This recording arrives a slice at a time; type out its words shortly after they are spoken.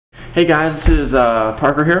Hey guys, this is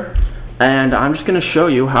Parker here, and I'm just going to show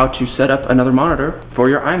you how to set up another monitor for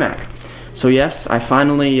your iMac. So yes, I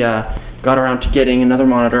finally got around to getting another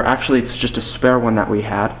monitor. Actually, it's just a spare one that we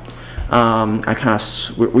had.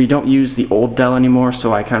 We don't use the old Dell anymore,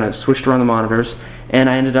 so I kind of switched around the monitors, and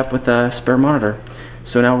I ended up with a spare monitor.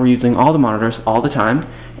 So now we're using all the monitors all the time,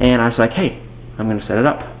 and I was like, hey, I'm going to set it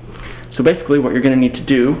up. So basically what you're going to need to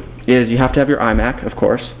do is you have to have your iMac, of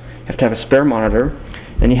course, you have to have a spare monitor,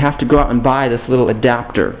 and you have to go out and buy this little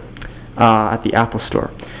adapter at the Apple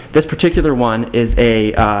Store. This particular one is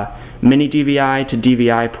a mini DVI to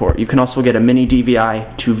DVI port. You can also get a mini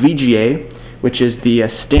DVI to VGA, which is the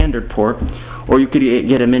standard port, or you could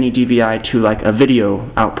get a mini DVI to like a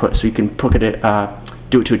video output, so you can do it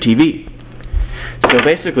to a TV. So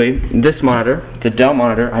basically, this monitor, the Dell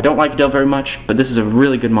monitor, I don't like Dell very much, but this is a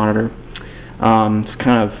really good monitor. It's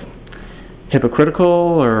kind of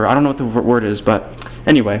hypocritical, or I don't know what the word is, but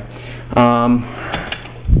anyway.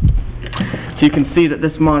 So you can see that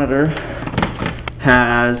this monitor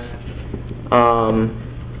has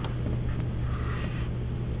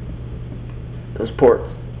those ports.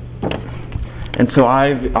 And so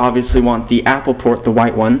I obviously want the Apple port, the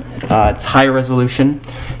white one. It's higher resolution,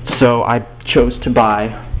 so I chose to buy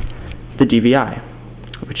the DVI,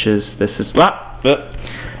 which is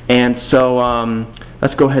and so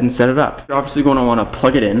let's go ahead and set it up. You're obviously going to want to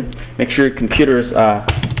plug it in. Make sure your computer's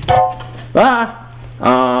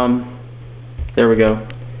there we go.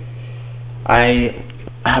 I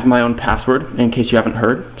have my own password in case you haven't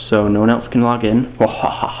heard, so no one else can log in.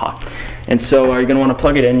 And so you're going to want to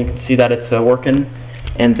plug it in. You can see that it's working.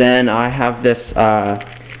 And then I have this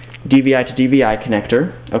DVI to DVI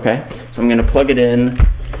connector. Okay, so I'm going to plug it in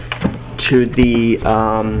to the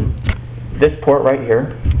this port right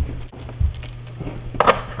here.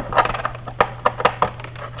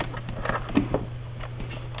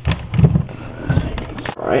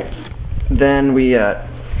 All right. Then we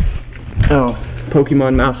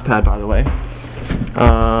Pokemon mouse pad, by the way.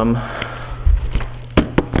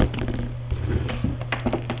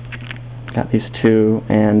 Got these two,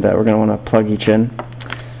 and we're going to want to plug each in.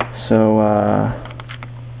 So,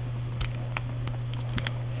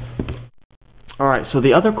 alright, so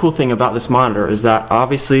the other cool thing about this monitor is that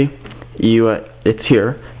obviously it's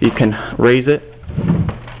here. You can raise it.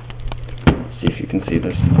 Let's see if you can see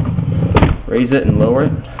this. Raise it and lower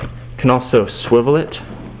it. You can also swivel it.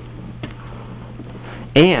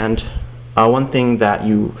 And one thing that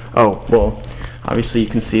obviously you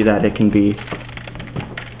can see that it can be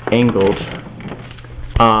angled.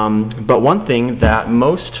 But one thing that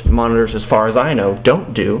most monitors, as far as I know,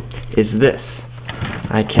 don't do is this.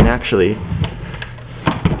 I can actually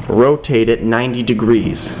rotate it 90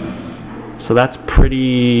 degrees. So that's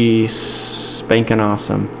pretty spanking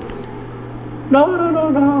awesome.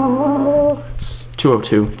 No. It's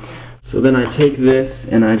 202. So then I take this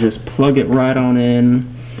and I just plug it right on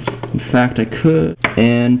in. In fact, I could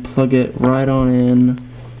and plug it right on in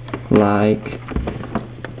like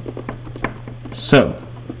so.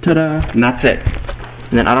 Ta-da! And that's it.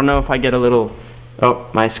 And then I don't know if I get a little... Oh,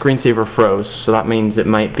 my screensaver froze, so that means it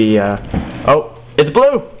might be... Oh, it's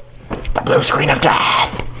blue! The blue screen of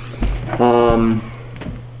death!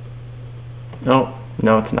 No,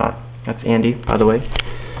 it's not. That's Andy, by the way.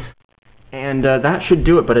 And that should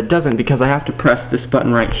do it, but it doesn't because I have to press this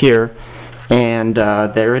button right here, and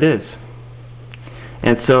there it is.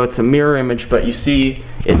 And so it's a mirror image, but you see,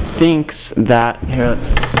 it thinks that... Here,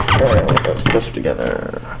 let's put this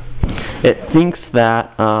together. It thinks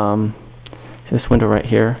that... this window right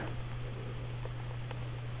here.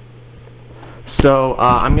 So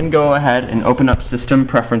I'm going to go ahead and open up System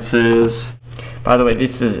Preferences. By the way,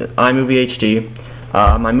 this is iMovie HD.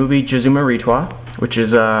 My movie Jazuma Retwa, which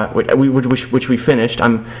is which we finished.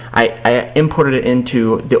 I imported it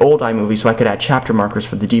into the old iMovie so I could add chapter markers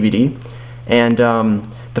for the DVD. And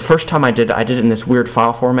the first time I did it in this weird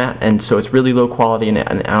file format, and so it's really low quality, and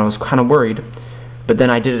I was kind of worried. But then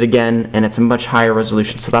I did it again, and it's a much higher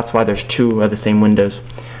resolution, so that's why there's two of the same windows.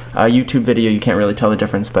 YouTube video, you can't really tell the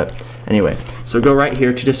difference, but anyway. So go right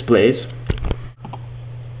here to Displays.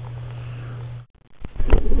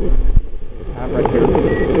 Right here.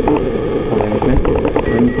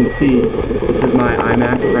 And you can see, this is my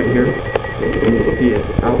iMac right here. And you can see it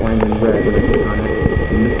outlined in red when I click on it.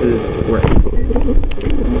 And this is where I can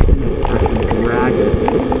drag it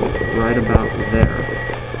right about there.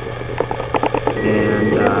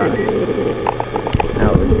 And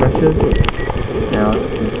now it refreshes. Now you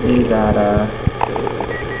can see that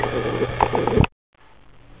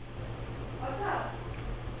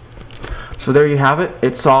so there you have it.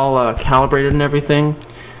 It's all calibrated and everything.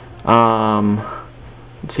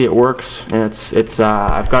 See, it works, and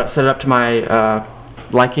I've got it set up to my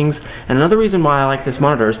likings. And another reason why I like this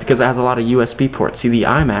monitor is because it has a lot of USB ports. See, the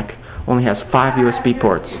iMac only has 5 USB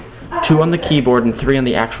ports, 2 on the keyboard and 3 on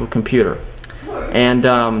the actual computer. And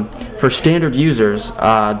for standard users,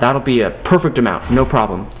 that'll be a perfect amount, no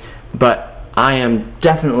problem. But I am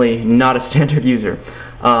definitely not a standard user.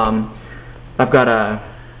 I've got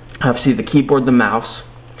obviously the keyboard, the mouse,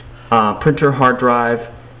 printer, hard drive,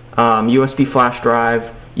 USB flash drive,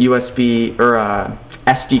 USB or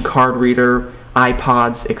SD card reader,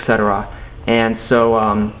 iPods, etc. And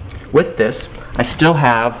so with this, I still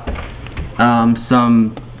have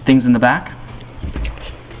some things in the back,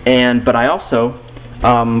 but I also,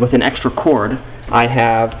 with an extra cord, I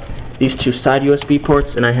have these 2 side USB ports,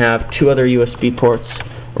 and I have 2 other USB ports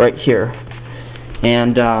right here.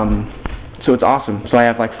 And so it's awesome. So I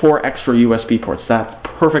have like 4 extra USB ports. That's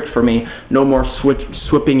perfect for me. No more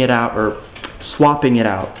swapping it out or swapping it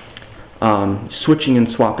out, switching and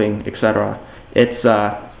swapping, etc.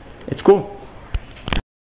 It's cool.